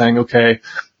this and saying, okay,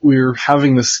 we're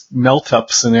having this melt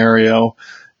up scenario,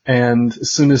 and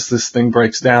as soon as this thing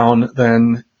breaks down,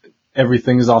 then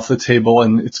everything is off the table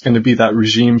and it's going to be that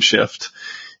regime shift.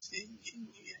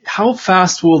 how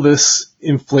fast will this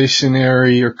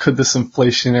inflationary, or could this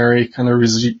inflationary kind of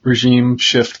regime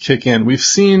shift kick in? We've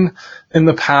seen in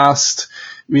the past,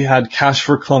 we had cash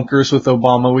for clunkers with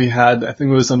Obama. We had, I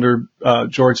think it was under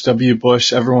George W.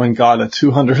 Bush, everyone got a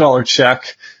 $200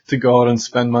 check to go out and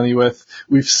spend money with.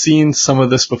 We've seen some of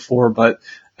this before, but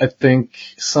I think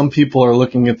some people are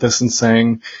looking at this and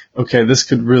saying, okay, this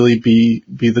could really be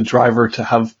the driver to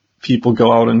have people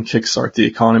go out and kickstart the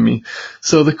economy.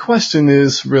 So the question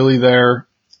is really there,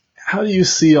 how do you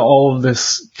see all of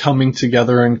this coming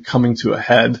together and coming to a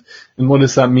head? And what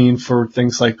does that mean for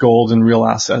things like gold and real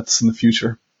assets in the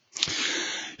future?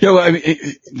 Yeah, well, I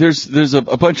mean, there's a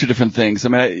bunch of different things. I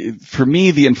mean, for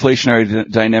me, the inflationary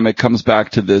dynamic comes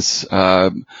back to this,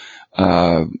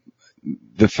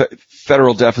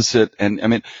 federal deficit. And I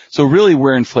mean, so really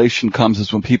where inflation comes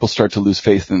is when people start to lose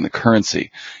faith in the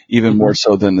currency, even more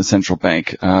so than the central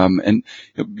bank. And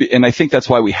I think that's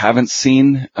why we haven't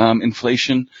seen,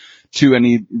 inflation to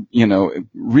any,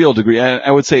 real degree. I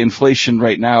would say inflation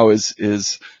right now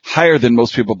is higher than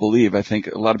most people believe. I think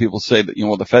a lot of people say that,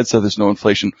 well, the Fed said there's no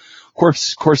inflation. Core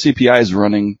CPI is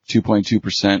running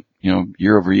 2.2%,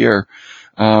 year over year.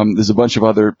 There's a bunch of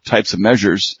other types of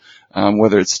measures,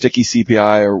 whether it's sticky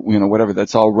CPI or, whatever,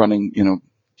 that's all running,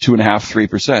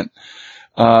 2.5%,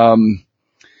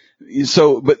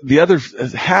 3%. But the other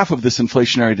half of this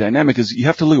inflationary dynamic is you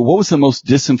have to look at what was the most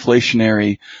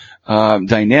disinflationary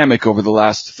dynamic over the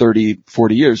last 30,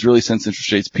 40 years, really since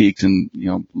interest rates peaked in,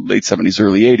 late 70s,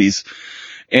 early 80s.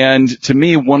 And to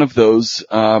me, one of those,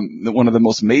 one of the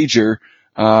most major,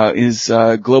 is,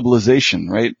 globalization,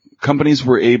 right? Companies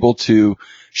were able to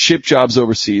ship jobs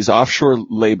overseas, offshore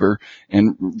labor,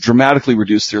 and dramatically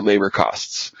reduce their labor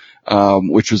costs,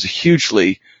 which was a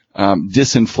hugely,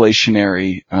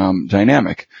 disinflationary,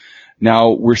 dynamic. Now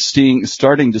we're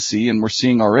starting to see, and we're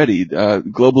seeing already,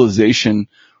 globalization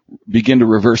begin to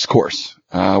reverse course.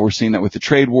 We're seeing that with the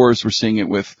trade wars. We're seeing it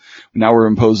now we're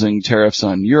imposing tariffs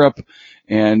on Europe,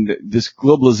 and this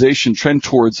globalization trend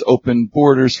towards open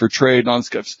borders for trade, and all this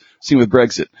stuff, seen with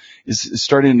Brexit, is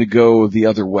starting to go the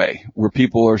other way, where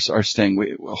people are saying,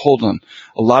 wait, hold on.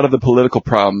 A lot of the political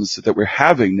problems that we're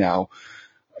having now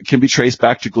can be traced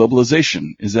back to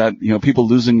globalization. Is that, people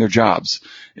losing their jobs?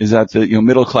 Is that the,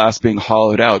 middle class being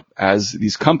hollowed out as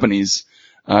these companies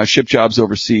ship jobs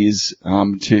overseas,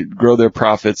 to grow their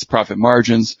profit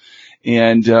margins.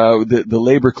 And, the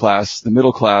labor class, the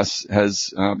middle class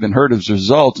has, been hurt as a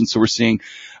result. And so we're seeing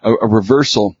a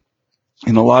reversal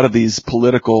in a lot of these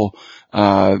political,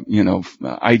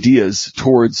 ideas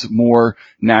towards more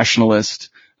nationalist,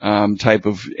 type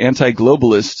of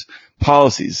anti-globalist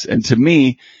policies. And to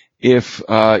me, if,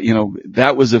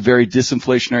 that was a very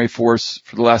disinflationary force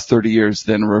for the last 30 years,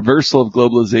 then a reversal of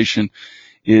globalization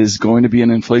is going to be an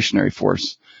inflationary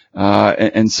force.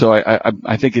 And so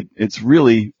I think it's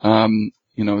really,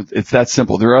 it's that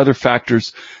simple. There are other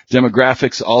factors.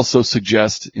 Demographics also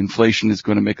suggest inflation is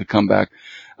going to make a comeback.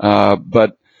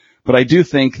 But I do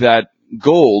think that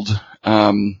gold,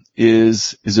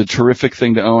 is a terrific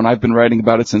thing to own. I've been writing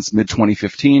about it since mid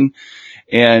 2015.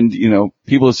 And,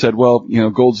 people have said, well,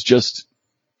 gold's just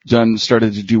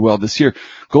started to do well this year.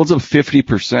 Gold's up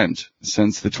 50%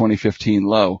 since the 2015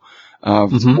 low.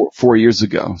 4 years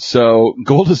ago. So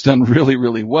gold has done really,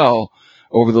 really well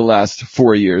over the last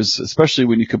 4 years, especially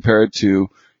when you compare it to,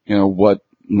 what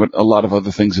a lot of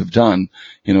other things have done.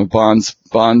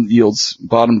 Bond yields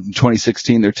bottomed in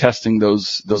 2016. They're testing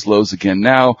those lows again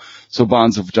now. So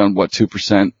bonds have done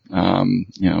 2%,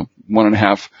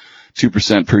 1.5%,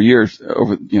 2% per year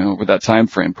over that time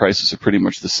frame. Prices are pretty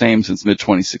much the same since mid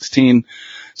 2016.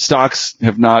 Stocks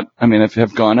have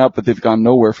gone up, but they've gone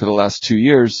nowhere for the last 2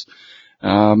 years.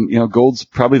 Gold's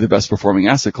probably the best performing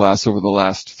asset class over the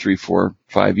last 3, 4,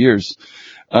 5 years.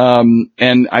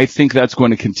 And I think that's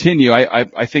going to continue.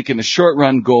 I think in the short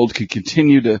run, gold could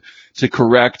continue to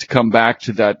correct, come back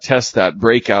to test that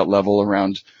breakout level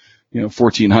around,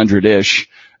 1400-ish.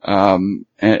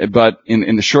 But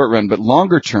in the short run, but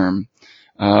longer term,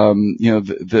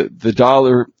 the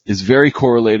dollar is very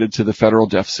correlated to the federal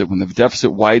deficit. When the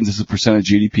deficit widens as a percent of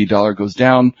GDP, dollar goes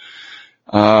down.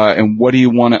 And what do you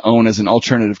want to own as an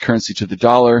alternative currency to the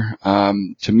dollar?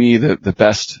 To me, the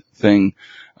best thing,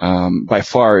 by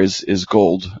far is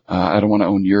gold. I don't want to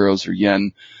own euros or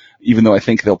yen, even though I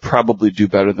think they'll probably do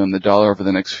better than the dollar over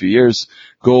the next few years.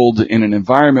 Gold in an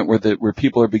environment where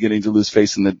people are beginning to lose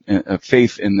faith in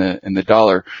the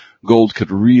dollar, gold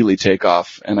could really take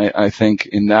off. And I think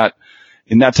in that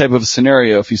type of a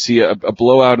scenario, if you see a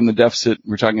blowout in the deficit,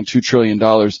 we're talking $2 trillion,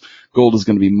 gold is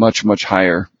going to be much, much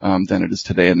higher, than it is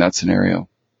today in that scenario.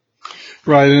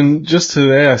 Right, and just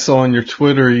today I saw on your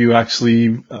Twitter you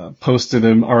actually posted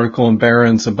an article in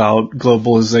Barron's about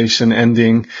globalization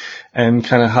ending and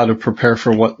kind of how to prepare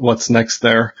for what's next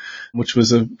there, which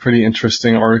was a pretty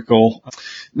interesting article.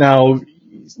 Now,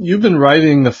 you've been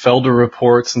writing the Felder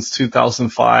Report since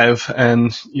 2005,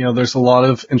 and there's a lot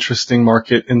of interesting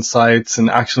market insights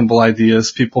and actionable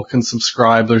ideas. People can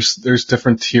subscribe. There's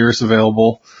different tiers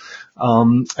available.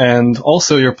 And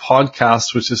also your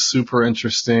podcast, which is super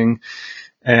interesting,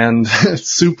 and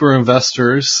Super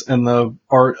Investors and the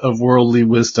Art of Worldly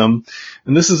Wisdom.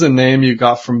 And this is a name you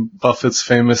got from Buffett's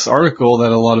famous article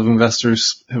that a lot of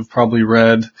investors have probably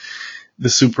read, The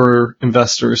Super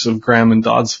Investors of Graham and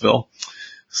Doddsville.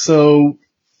 So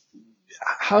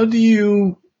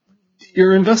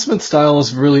your investment style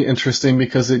is really interesting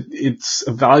because it's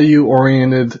a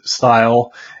value-oriented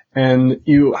style, and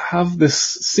you have this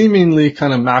seemingly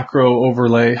kind of macro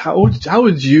overlay. How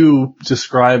would you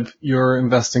describe your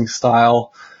investing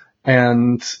style?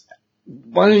 And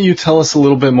why don't you tell us a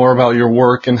little bit more about your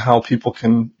work and how people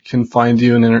can find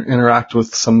you and interact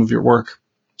with some of your work?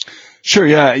 Sure.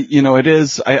 Yeah. It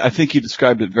is. I think you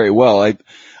described it very well.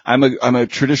 I'm a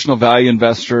traditional value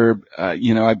investor. I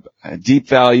deep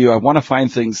value. I want to find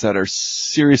things that are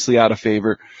seriously out of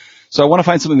favor. So I want to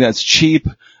find something that's cheap.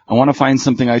 I want to find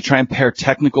something. I try and pair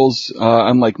technicals,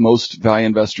 unlike most value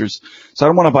investors. So I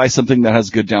don't want to buy something that has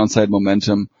good downside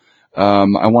momentum.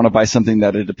 I want to buy something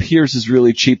that it appears is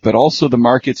really cheap, but also the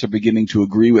markets are beginning to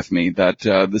agree with me that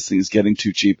this thing is getting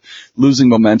too cheap, losing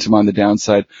momentum on the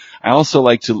downside. I also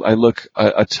I look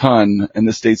a ton, and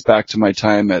this dates back to my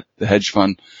time at the hedge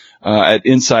fund, at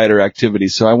insider activity.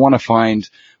 So I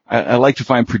like to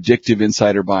find predictive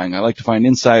insider buying. I like to find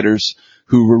insiders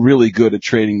who were really good at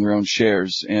trading their own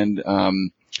shares. And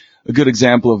a good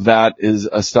example of that is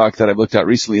a stock that I've looked at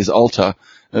recently is Alta.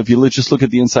 If you just look at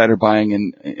the insider buying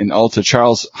in Alta,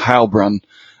 Charles Heilbronn,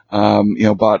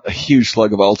 bought a huge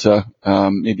slug of Alta,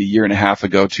 maybe a year and a half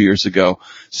ago, 2 years ago.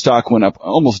 Stock went up,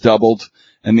 almost doubled,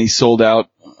 and he sold out,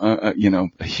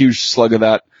 a huge slug of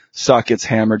that. Stock gets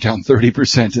hammered down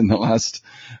 30% in the last,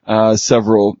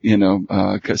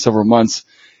 several months.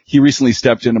 He recently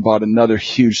stepped in and bought another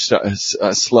huge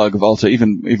slug of Alta,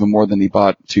 even more than he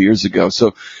bought 2 years ago.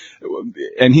 So,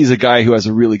 and he's a guy who has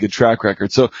a really good track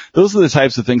record. So those are the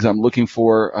types of things I'm looking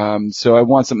for. So I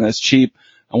want something that's cheap.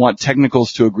 I want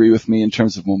technicals to agree with me in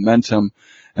terms of momentum.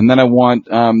 And then I want,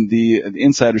 the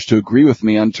insiders to agree with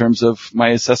me on terms of my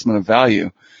assessment of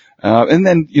value. And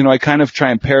then, I kind of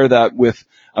try and pair that with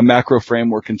a macro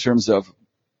framework in terms of,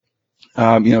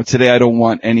 today I don't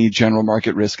want any general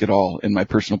market risk at all in my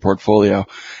personal portfolio.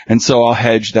 And so I'll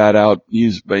hedge that out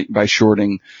by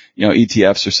shorting,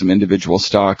 ETFs or some individual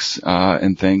stocks,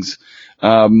 and things.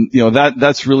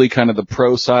 That's really kind of the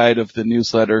pro side of the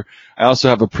newsletter. I also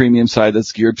have a premium side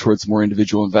that's geared towards more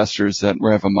individual investors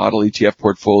where I have a model ETF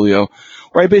portfolio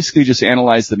where I basically just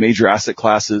analyze the major asset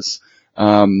classes,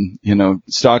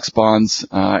 stocks, bonds,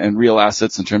 and real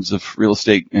assets in terms of real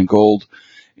estate and gold.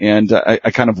 And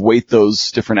I kind of weight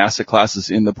those different asset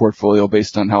classes in the portfolio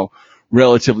based on how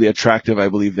relatively attractive I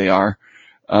believe they are.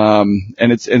 And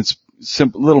it's a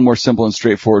little more simple and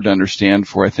straightforward to understand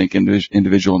for, I think,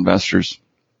 individual investors.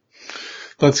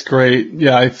 That's great.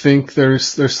 Yeah, I think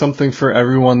there's something for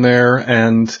everyone there,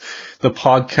 and the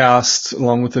podcast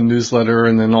along with the newsletter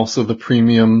and then also the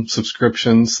premium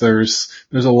subscriptions, there's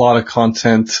a lot of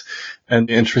content and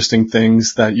interesting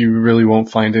things that you really won't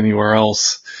find anywhere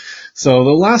else. So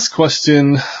the last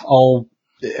question I'll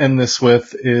end this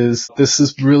with is, this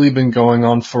has really been going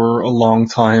on for a long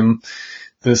time.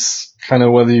 This kind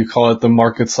of, whether you call it the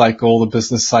market cycle, the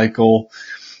business cycle,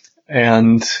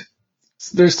 and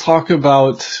there's talk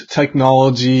about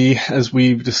technology, as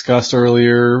we discussed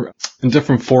earlier, and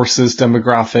different forces,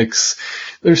 demographics.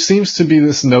 There seems to be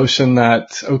this notion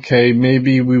that, okay,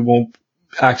 maybe we won't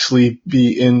actually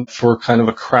be in for kind of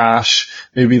a crash.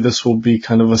 Maybe this will be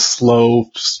kind of a slow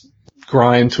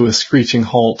grind to a screeching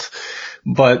halt.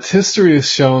 But history has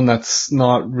shown that's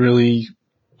not really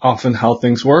often how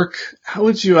things work. How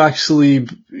would you actually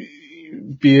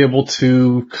be able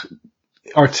to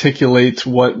articulate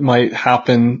what might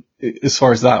happen as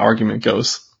far as that argument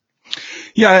goes?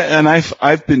 Yeah, and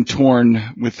I've been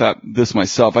torn with this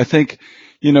myself. I think,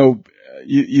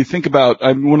 you think about,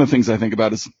 one of the things I think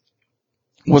about is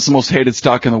what's the most hated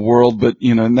stock in the world, but,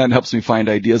 and that helps me find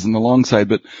ideas on the long side,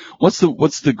 but what's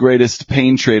the greatest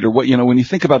pain trade, or when you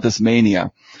think about this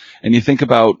mania and you think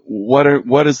about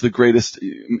what is the greatest,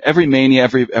 every mania,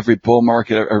 every bull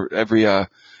market, or every,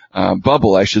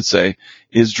 bubble, I should say,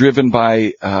 is driven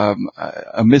by,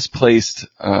 a misplaced,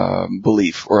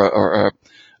 belief or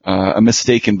a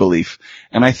mistaken belief.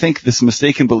 And I think this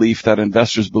mistaken belief that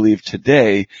investors believe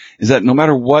today is that no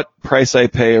matter what price I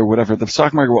pay or whatever, the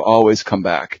stock market will always come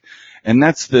back. And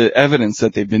that's the evidence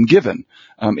that they've been given.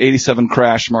 87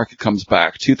 crash, market comes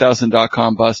back. 2000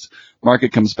 .com bust,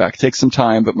 market comes back. Takes some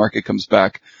time, but market comes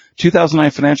back. 2009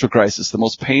 financial crisis, the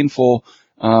most painful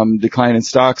decline in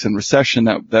stocks and recession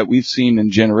that we've seen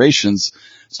in generations.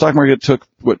 Stock market took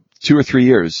 2 or 3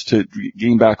 years to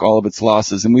gain back all of its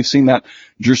losses, and we've seen that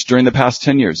just during the past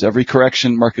 10 years. Every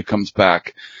correction, market comes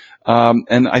back.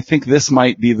 And I think this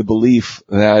might be the belief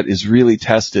that is really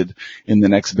tested in the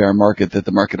next bear market, that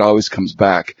the market always comes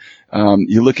back.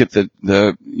 You look at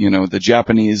the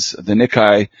Japanese, the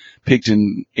Nikkei peaked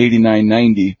in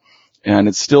 89.90, and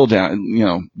it's still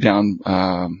down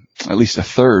at least a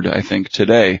third, I think,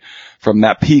 today from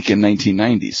that peak in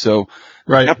 1990. So,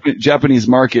 right. Japanese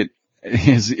market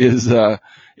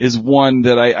is one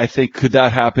that I think could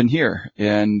that happen here.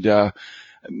 And,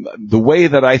 the way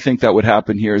that I think that would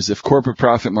happen here is if corporate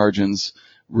profit margins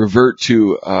revert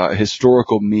to a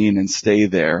historical mean and stay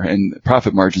there, and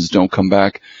profit margins don't come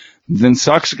back, then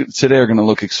stocks today are going to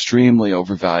look extremely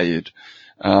overvalued.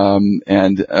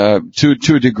 And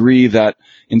to a degree that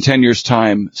in 10 years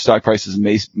time, stock prices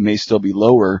may still be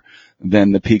lower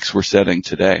than the peaks we're setting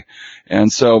today.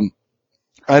 And so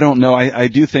I don't know. I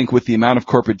do think with the amount of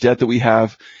corporate debt that we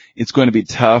have, it's going to be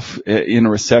tough in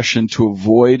a recession to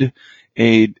avoid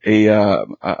a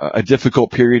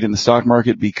difficult period in the stock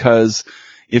market, because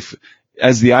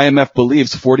as the IMF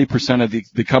believes, 40% of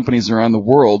the companies around the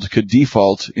world could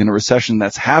default in a recession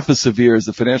that's half as severe as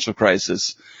the financial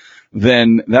crisis,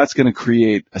 then that's going to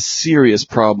create a serious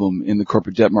problem in the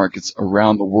corporate debt markets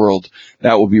around the world.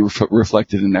 That will be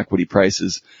reflected in equity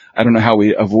prices. I don't know how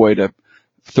we avoid a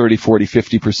 30, 40,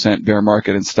 50% bear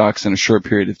market in stocks in a short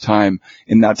period of time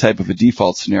in that type of a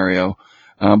default scenario.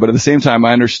 But at the same time,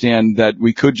 I understand that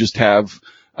we could just have,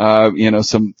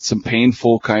 some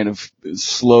painful kind of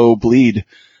slow bleed,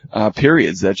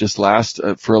 periods that just last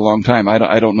for a long time.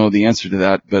 I don't know the answer to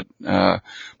that, but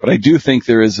I do think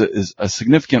there is a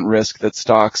significant risk that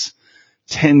stocks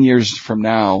 10 years from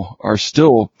now are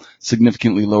still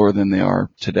significantly lower than they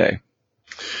are today.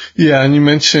 Yeah, and you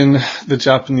mentioned the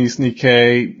Japanese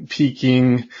Nikkei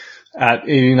peaking at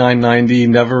 89.90,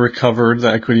 never recovered,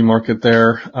 the equity market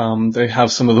there. They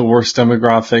have some of the worst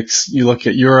demographics. You look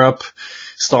at Europe,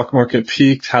 stock market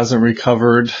peaked, hasn't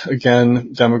recovered.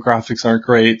 Again, demographics aren't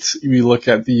great. You look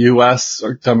at the US,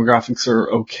 our demographics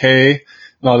are okay,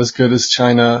 not as good as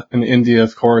China and India,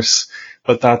 of course.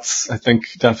 But that's, I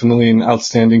think, definitely an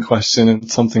outstanding question and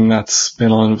something that's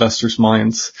been on investors'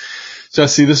 minds.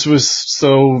 Jesse, this was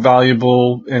so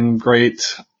valuable and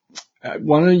great.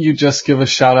 Why don't you just give a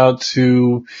shout out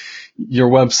to your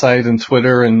website and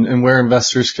Twitter and where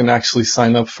investors can actually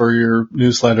sign up for your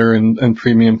newsletter and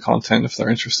premium content if they're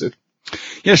interested?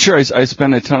 Yeah, sure. I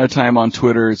spend a ton of time on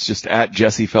Twitter. It's just at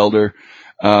Jesse Felder.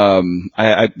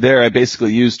 I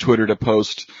basically use Twitter to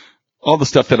post all the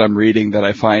stuff that I'm reading that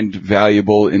I find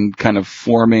valuable in kind of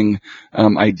forming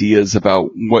ideas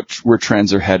about where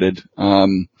trends are headed.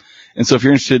 And so if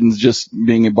you're interested in just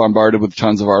being bombarded with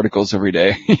tons of articles every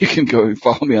day, you can go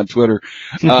follow me on Twitter.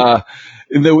 The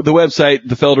website,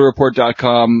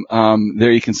 thefelderreport.com,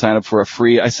 there you can sign up for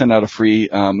I send out a free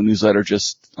newsletter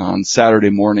just on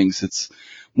Saturday mornings. It's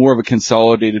more of a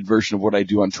consolidated version of what I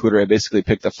do on Twitter. I basically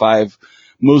pick the 5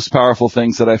 most powerful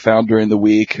things that I found during the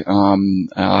week,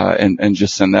 and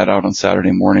just send that out on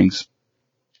Saturday mornings.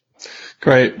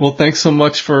 Great. Well, thanks so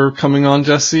much for coming on,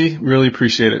 Jesse. Really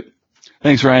appreciate it.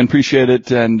 Thanks, Ryan. Appreciate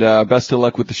it, and best of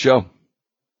luck with the show.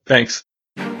 Thanks.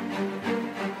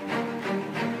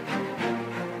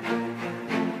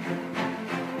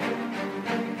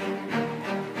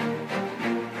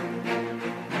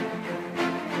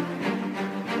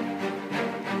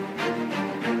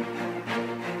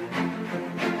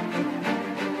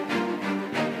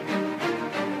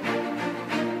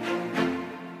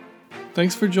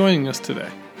 Thanks for joining us today.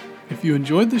 If you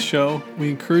enjoyed the show, we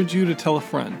encourage you to tell a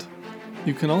friend.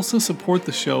 You can also support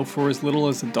the show for as little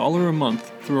as $1 a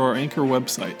month through our Anchor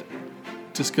website.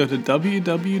 Just go to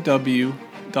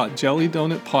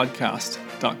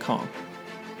www.jellydonutpodcast.com.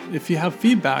 If you have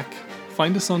feedback,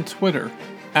 find us on Twitter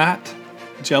at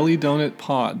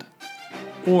JellyDonutPod,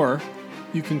 or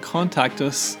you can contact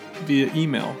us via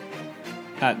email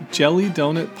at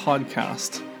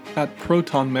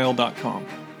jellydonutpodcast@protonmail.com.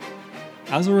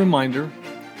 As a reminder,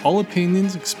 all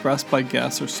opinions expressed by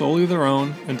guests are solely their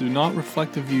own and do not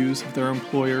reflect the views of their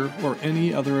employer or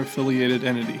any other affiliated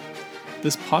entity.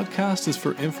 This podcast is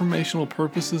for informational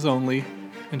purposes only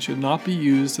and should not be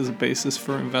used as a basis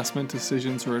for investment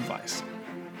decisions or advice.